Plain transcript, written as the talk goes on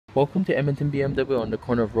Welcome to Edmonton BMW on the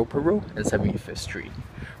corner of Roper Road and 75th Street.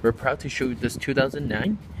 We're proud to show you this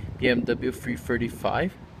 2009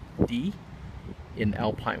 BMW 335D in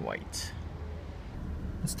Alpine White.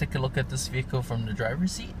 Let's take a look at this vehicle from the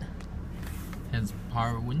driver's seat. It has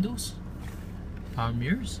power windows, power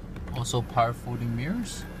mirrors, also power folding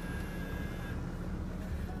mirrors.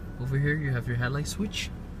 Over here you have your headlight switch,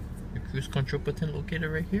 your cruise control button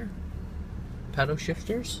located right here, paddle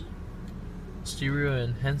shifters, stereo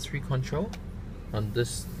and hands-free control on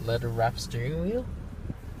this leather wrapped steering wheel.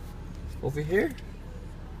 Over here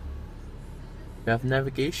we have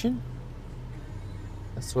navigation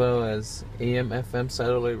as well as AM FM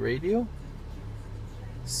satellite radio,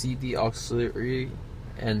 CD auxiliary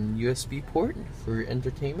and USB port for your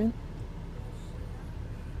entertainment.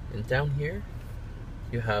 And down here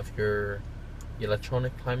you have your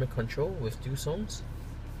electronic climate control with 2 zones,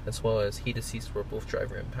 as well as heated seats for both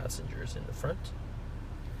driver and passengers in the front,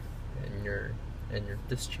 and your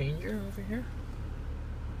disc changer over here,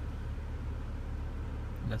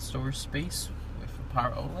 and a storage space with a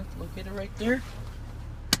power outlet located right there.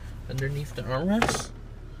 Underneath the armrest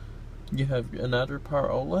you have another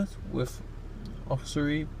power outlet with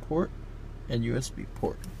auxiliary port and USB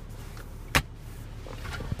port.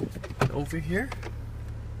 And over here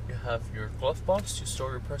you have your glove box to store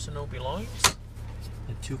your personal belongings,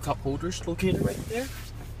 and 2 cup holders located right there.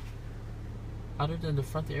 Other than the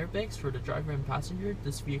front airbags for the driver and passenger,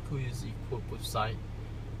 this vehicle is equipped with side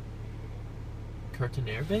curtain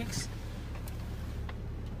airbags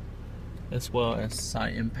as well as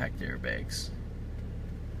side impact airbags.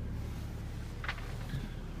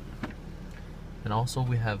 And also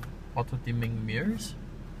we have auto dimming mirrors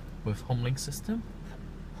with home link system,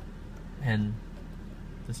 and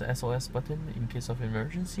this SOS button in case of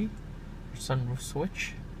emergency, your sunroof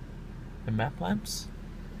switch, and map lamps.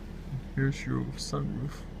 Here's your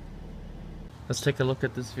sunroof. Let's take a look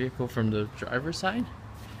at this vehicle from the driver's side.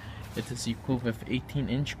 It is equipped with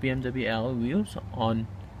 18-inch BMW alloy wheels on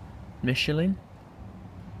Michelin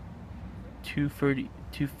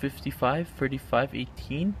 255 35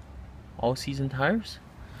 18 all season tires.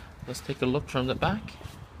 Let's take a look from the back.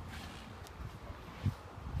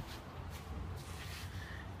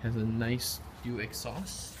 Has a nice dual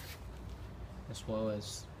exhaust as well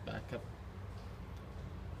as backup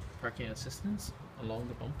parking assistance along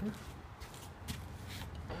the bumper.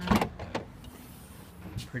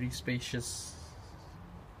 Pretty spacious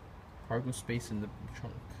cargo space in the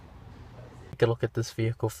trunk. Take a look at this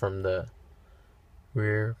vehicle from the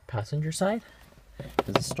rear passenger side.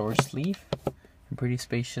 There's a storage sleeve and pretty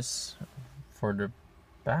spacious for the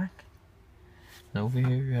back. And over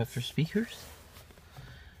here you have your speakers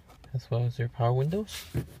as well as your power windows.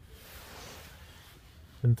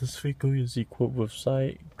 And this vehicle is equipped with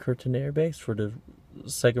side curtain airbags for the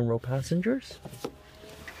second row passengers.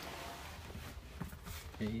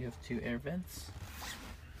 Okay, you have 2 air vents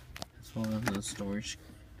as well as the storage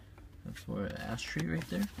for an ashtray right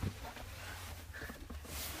there.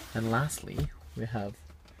 And lastly, we have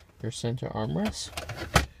your center armrest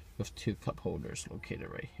with 2 cup holders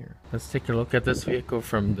located right here. Let's take a look at this vehicle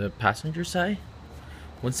from the passenger side.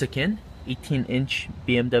 Once again, 18-inch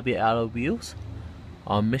BMW alloy wheels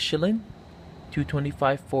on Michelin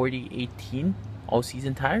 225 40 18 all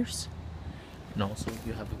season tires, and also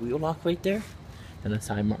you have the wheel lock right there and a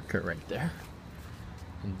side marker right there.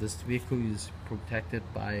 And this vehicle is protected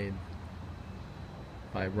by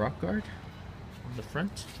rock guard on the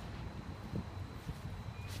front.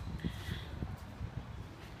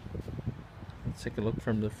 Let's take a look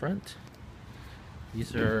from the front.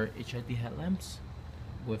 These are HID headlamps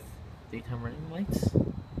with daytime running lights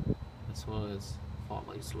as well as fog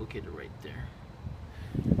lights located right there.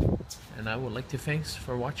 And I would like to thanks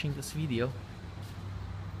for watching this video.